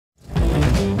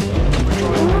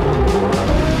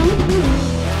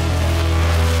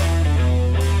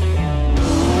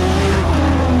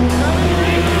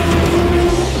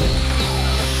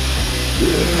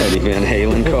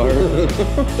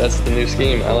new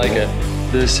scheme. I like it.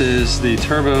 This is the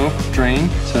turbo drain,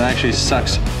 so it actually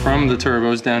sucks from the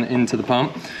turbos down into the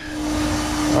pump.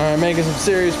 All right, making some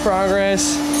serious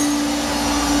progress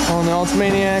on the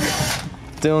Ultimaniac.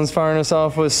 Dylan's firing us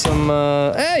off with some,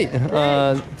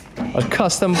 a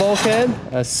custom bulkhead,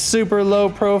 a super low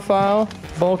profile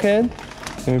bulkhead.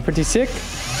 Gonna be pretty sick.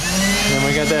 And then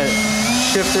we got that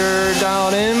shifter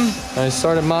dialed in. I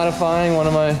started modifying one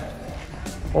of my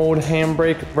old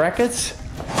handbrake brackets.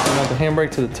 Got the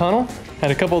handbrake to the tunnel.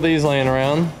 Had a couple of these laying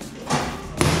around.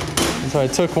 And so I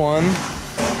took one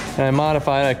and I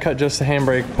modified it. I cut just the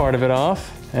handbrake part of it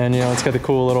off. And you know, it's got the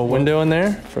cool little window in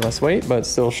there for less weight, but it's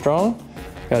still strong.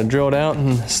 Got it drilled out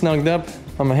and snugged up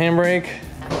on my handbrake.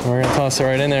 And we're gonna toss it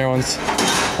right in there once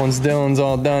Dylan's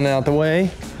all done out the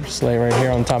way. Just lay it right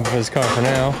here on top of his car for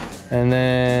now. And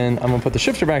then I'm gonna put the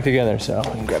shifter back together. So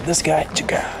we can grab this guy,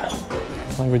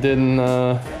 like we did in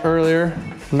earlier,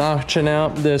 notching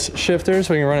out this shifter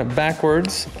so we can run it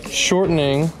backwards,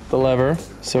 shortening the lever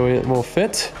so it will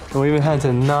fit. And we even had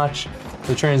to notch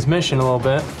the transmission a little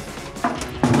bit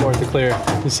for it to clear.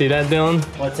 You see that, Dylan?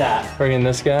 What's that? Friggin'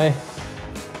 this guy.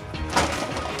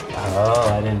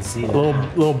 Oh, I didn't see that.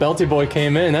 Little belty boy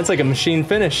came in. That's like a machine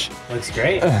finish. Looks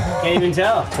great. Can't even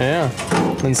tell. Yeah.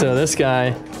 And so this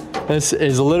guy, this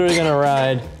is literally gonna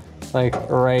ride like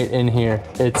right in here.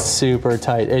 It's super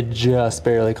tight. It just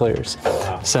barely clears.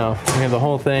 Wow. So we have the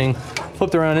whole thing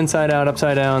flipped around inside out,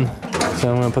 upside down.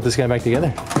 So I'm gonna put this guy back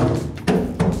together.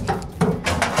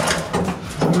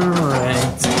 All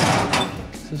right.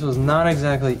 This was not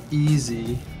exactly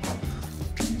easy.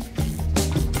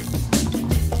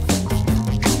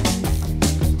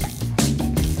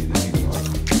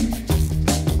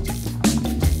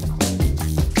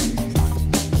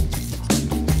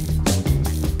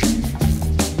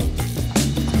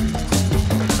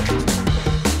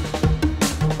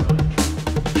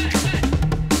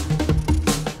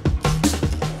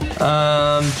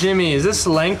 Jimmy, is this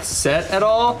length set at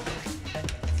all?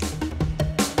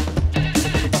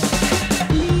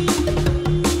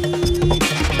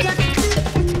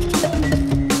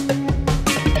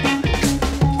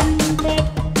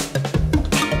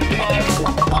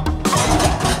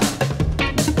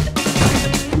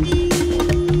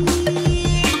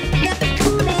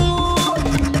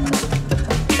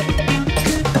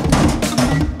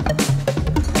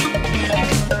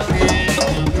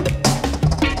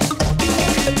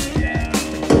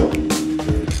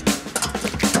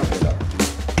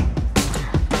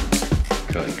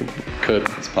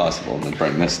 It's possible to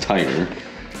bring this tighter,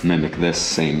 mimic this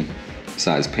same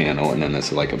size panel, and then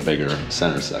it's like a bigger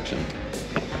center section.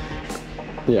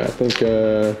 Yeah, I think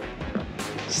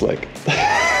slick.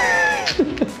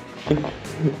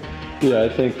 Yeah, I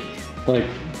think like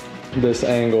this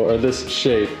angle or this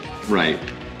shape. Right,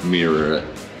 mirror it.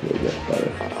 Will get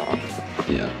better.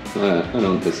 Yeah, I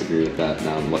don't disagree with that.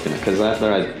 Now I'm looking at, because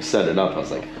after I set it up, I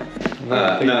was like,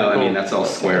 no, I mean that's all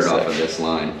squared off of this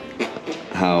line.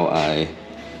 How I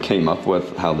came up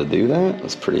with how to do that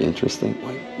was pretty interesting.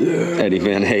 Yeah. Eddie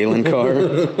Van Halen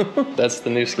car. That's the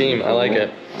new scheme. I like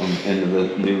it. I'm into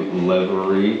the new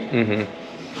livery.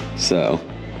 Mm-hmm. So,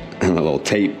 I'm a little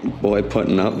tape boy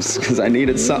putting up because I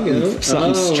needed something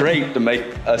straight to make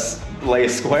us lay a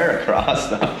square across.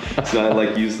 So I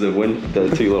like used the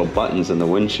two little buttons in the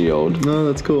windshield. No,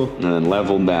 that's cool. And then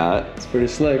leveled that. It's pretty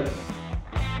slick.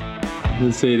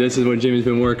 Let's see, this is what Jimmy's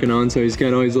been working on. So he's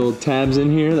got all these little tabs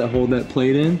in here that hold that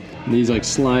plate in. And these like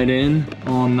slide in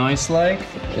all nice like.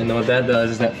 And what that does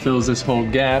is that fills this whole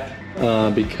gap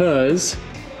because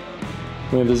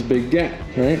we have this big gap,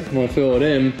 right? I'm gonna fill it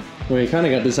in. We kind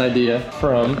of got this idea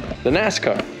from the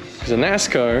NASCAR. Because the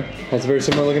NASCAR has a very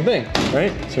similar looking thing,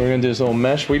 right? So we're gonna do this little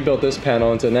mesh. We built this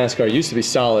panel into a NASCAR. It used to be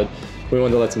solid. We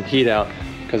wanted to let some heat out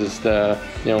because it's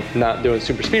not doing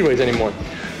super speedways anymore.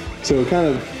 So we're kind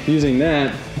of using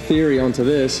that theory onto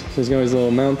this. So there's got these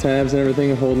little mount tabs and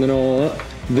everything holding it all up.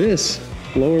 This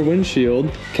lower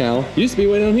windshield cowl used to be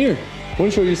way down here.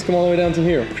 Windshield used to come all the way down to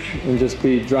here and just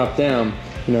be dropped down.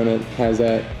 You know, and it has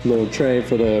that little tray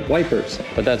for the wipers,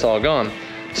 but that's all gone.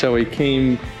 So we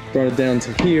brought it down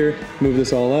to here, moved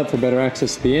this all up for better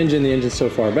access to the engine. The engine's so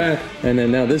far back, and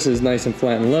then now this is nice and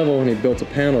flat and level, and he built a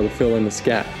panel to fill in this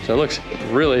gap. So it looks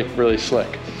really, really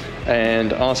slick.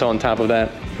 And also on top of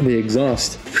that, the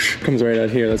exhaust comes right out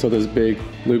here. That's what those big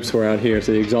loops were out here.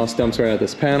 So the exhaust dumps right out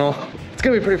this panel. It's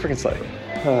gonna be pretty freaking slick.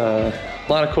 A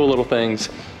lot of cool little things.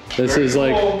 This is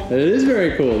like, it is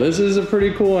very cool. This is a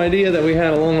pretty cool idea that we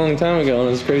had a long, long time ago, and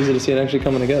it's crazy to see it actually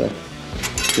coming together.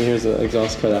 So here's the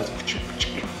exhaust cutout.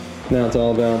 Now it's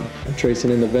all about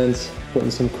tracing in the vents,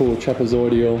 putting some cool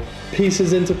trapezoidal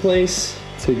pieces into place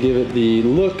to give it the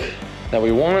look that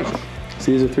we want.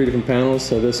 So these are 3 different panels.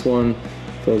 So this one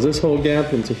fills this whole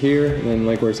gap into here, and then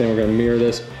like we were saying, we're gonna mirror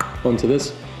this onto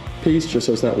this piece just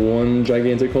so it's not one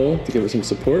gigantic hole to give it some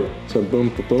support. So boom,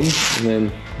 boom, boom, and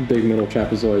then big middle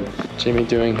trapezoid. Jimmy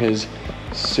doing his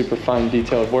super fine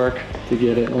detailed work to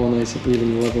get it all nice and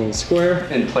even, level and square.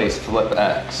 In place, flip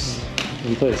X.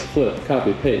 In place, flip,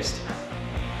 copy, paste.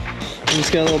 And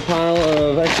just got a little pile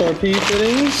of XRP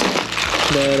fittings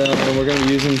that we're gonna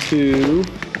be using to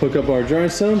hook up our dry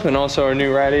sump and also our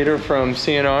new radiator from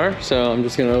CNR. So I'm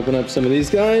just gonna open up some of these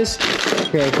guys.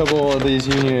 We got a couple of these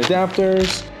union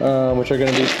adapters, which are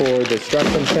gonna be for the dry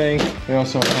sump tank. We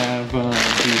also have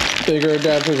these bigger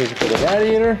adapters, which are for the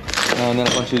radiator, and then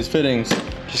a bunch of these fittings.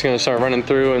 Just gonna start running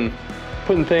through and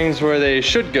putting things where they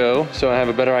should go, so I have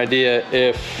a better idea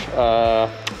if I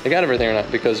got everything or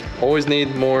not, because always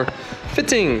need more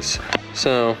fittings.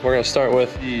 So we're gonna start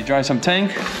with the dry sump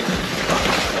tank.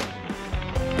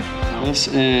 This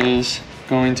is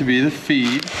going to be the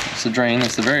feed. It's the drain.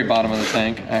 It's the very bottom of the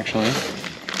tank, actually.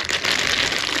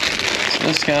 So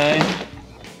this guy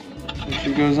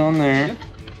actually goes on there.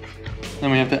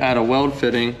 Then we have to add a weld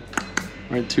fitting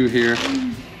right to here.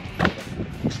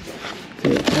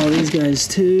 Fit all these guys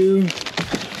too.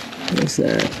 What's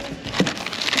that?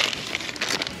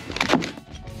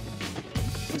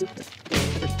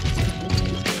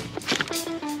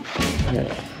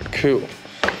 Yeah, cool.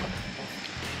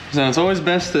 Now it's always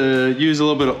best to use a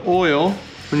little bit of oil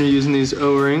when you're using these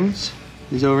O-rings,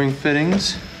 these O-ring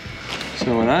fittings.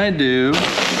 So what I do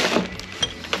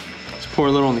is pour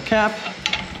a little on the cap,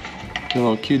 a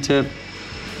little Q-tip.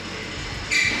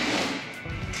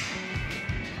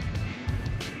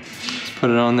 Just put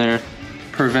it on there.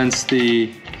 Prevents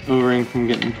the O-ring from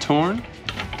getting torn.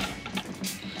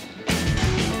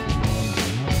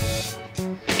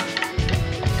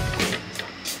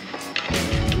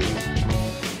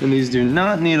 And these do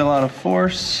not need a lot of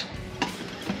force.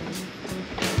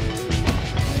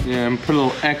 Yeah, and put a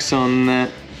little X on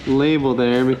that label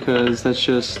there because that's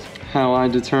just how I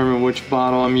determine which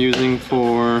bottle I'm using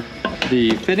for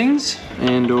the fittings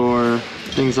and or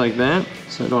things like that,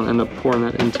 so I don't end up pouring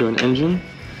that into an engine.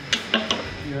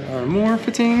 Here are more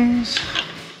fittings.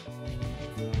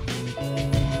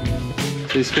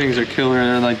 These fittings are killer.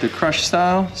 They're like the crush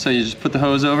style, so you just put the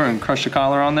hose over and crush the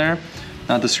collar on there,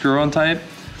 not the screw-on type.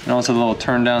 And also the little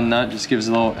turn down nut just gives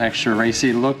a little extra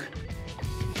racy look.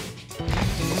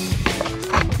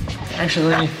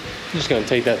 Actually, I'm just gonna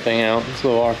take that thing out. It's a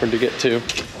little awkward to get to.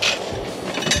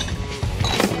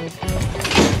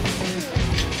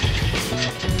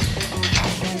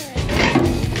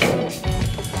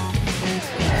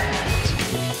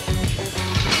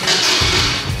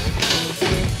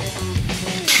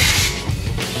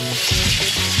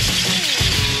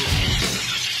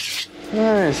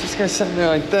 Alright, so this guy's sitting there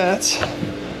like that.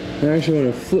 I actually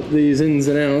want to flip these ins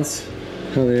and outs,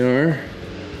 how they are.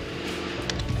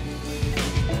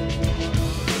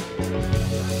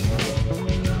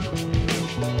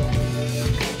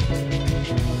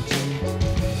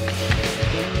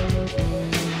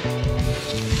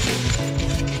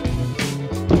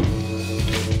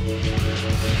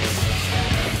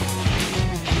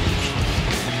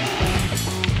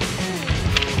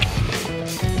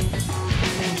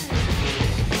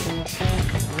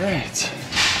 Alright,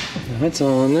 that's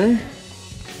all in there.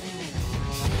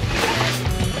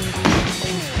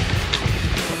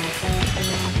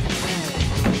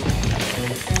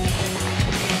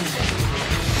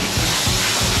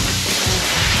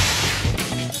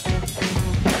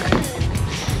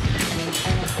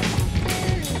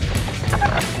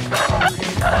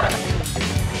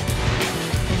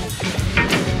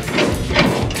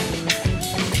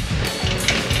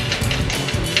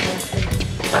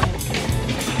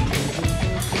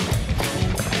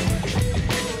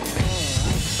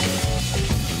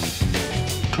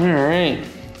 All right,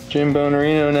 Jim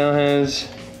Bonarino now has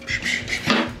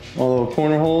all the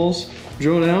corner holes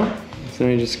drilled out. So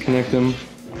you just connect them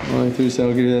all the way through, so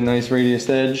it'll give you a nice radius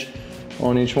edge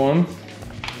on each one.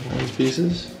 All these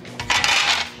pieces.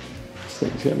 This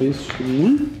thing's gotta be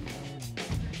sweet.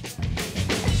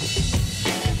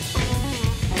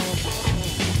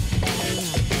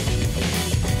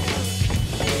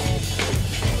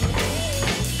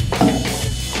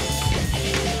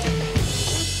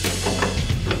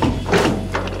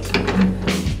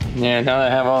 Yeah, now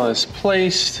that I have all this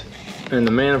placed and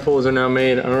the manifolds are now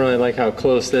made, I don't really like how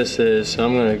close this is, so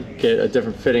I'm gonna get a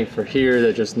different fitting for here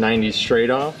that just 90 straight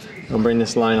off. I'll bring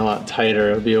this line a lot tighter.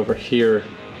 It'll be over here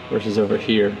versus over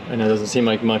here. I know it doesn't seem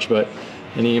like much, but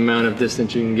any amount of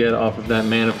distance you can get off of that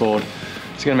manifold,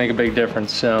 it's gonna make a big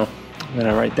difference. So I'm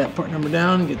gonna write that part number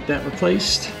down and get that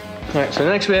replaced. All right, so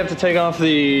next we have to take off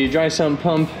the dry sump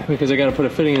pump because I got to put a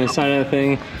fitting in the side of that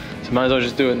thing. So might as well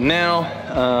just do it now.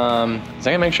 So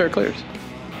I gotta make sure it clears.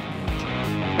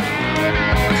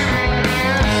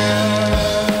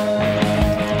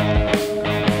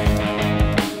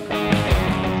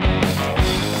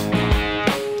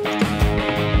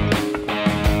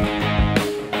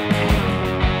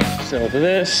 So for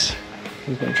this,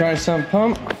 I'm gonna try sump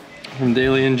pump from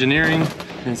Daily Engineering.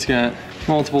 It's got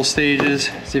multiple stages.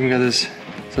 It's even got this,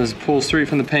 so it pulls straight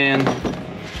from the pan.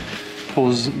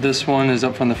 Pulls, this one is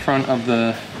up from the front of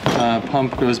the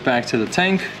pump, goes back to the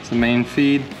tank. It's the main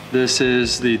feed. This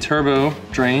is the turbo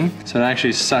drain. So it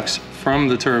actually sucks from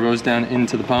the turbos down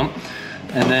into the pump.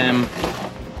 And then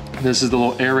this is the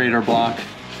little aerator block,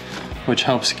 which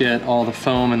helps get all the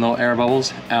foam and little air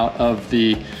bubbles out of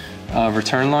the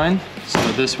return line. So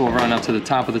this will run up to the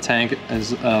top of the tank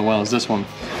as well as this one.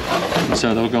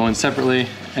 So they'll go in separately,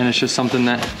 and it's just something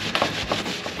that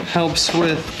helps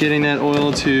with getting that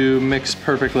oil to mix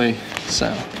perfectly. So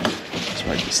let's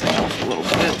wipe this thing off a little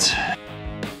bit.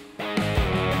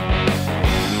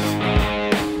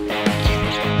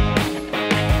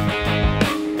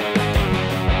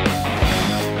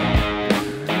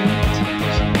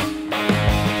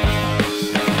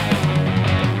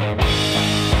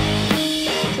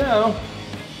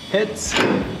 Hits.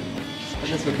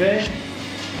 That's okay.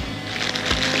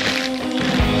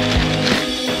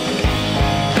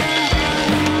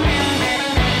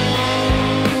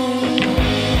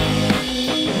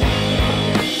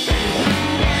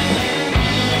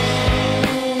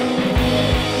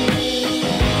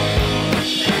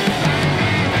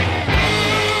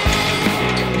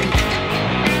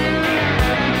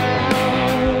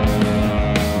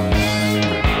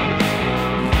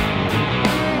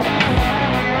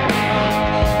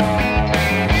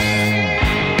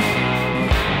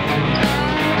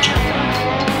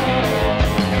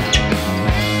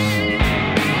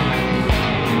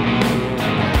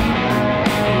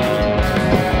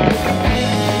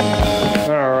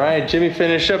 Jimmy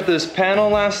finished up this panel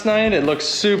last night. It looks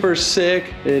super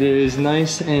sick. It is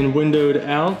nice and windowed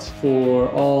out for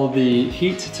all the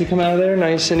heat to come out of there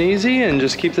nice and easy, and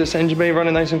just keep this engine bay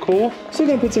running nice and cool. Still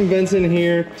gonna put some vents in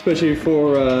here, especially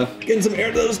for getting some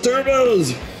air to those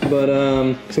turbos. But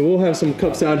so we'll have some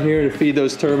cups out here to feed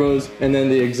those turbos, and then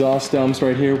the exhaust dumps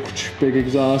right here, big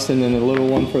exhaust, and then a little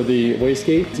one for the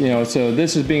wastegate. You know, so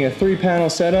this is being a 3-panel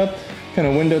setup. Kind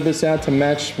of windowed this out to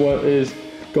match what is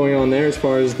going on there as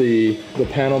far as the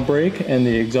panel brake and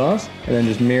the exhaust, and then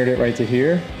just mirrored it right to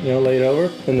here, you know, laid over.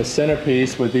 And the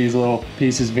centerpiece with these little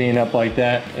pieces being up like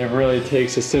that, it really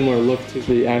takes a similar look to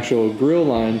the actual grill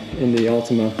line in the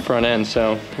Ultima front end.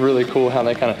 So really cool how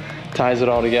that kind of ties it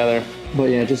all together. But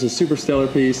yeah, just a super stellar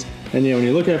piece. And you know, when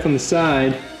you look at it from the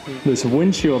side, this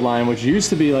windshield line, which used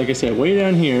to be, like I said, way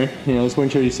down here, you know, this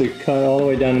windshield used to cut all the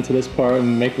way down into this part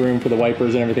and make room for the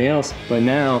wipers and everything else. But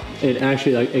now it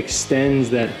actually like extends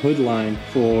that hood line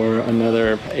for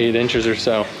another 8 inches or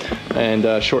so,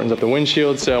 and shortens up the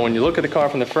windshield. So when you look at the car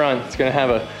from the front, it's gonna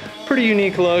have a pretty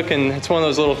unique look, and it's one of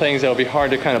those little things that'll be hard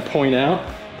to kind of point out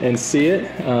and see it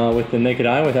with the naked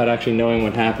eye without actually knowing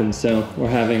what happens. So we're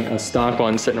having a stock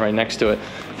one sitting right next to it.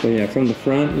 But yeah, from the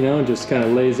front, you know, just kind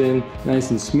of lays in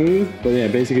nice and smooth. But yeah,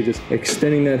 basically just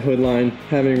extending that hood line,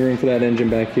 having room for that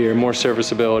engine back here, more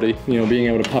serviceability, you know, being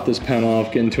able to pop this panel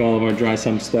off, get into all of our dry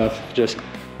sump stuff. Just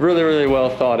really, really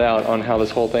well thought out on how this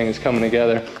whole thing is coming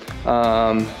together,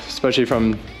 especially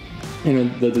from, you know,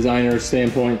 the designer's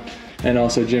standpoint. And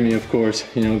also Jimmy, of course,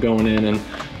 you know, going in and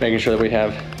making sure that we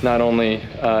have not only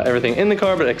everything in the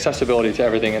car, but accessibility to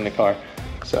everything in the car.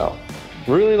 So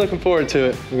really looking forward to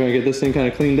it. We're gonna get this thing kind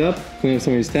of cleaned up, clean up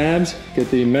some of these tabs, get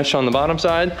the mesh on the bottom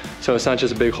side, so it's not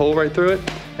just a big hole right through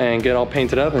it, and get all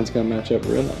painted up, and it's gonna match up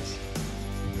real nice.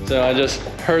 So I just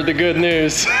heard the good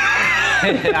news.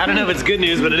 I don't know if it's good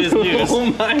news, but it is news. Oh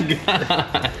my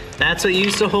God. That's what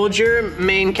used to hold your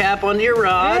main cap onto your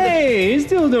rod. Hey, he's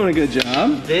still doing a good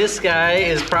job. This guy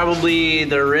is probably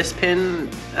the wrist pin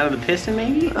out of the piston,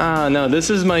 maybe? No,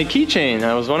 this is my keychain.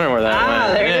 I was wondering where that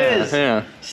went. There it is. Yeah.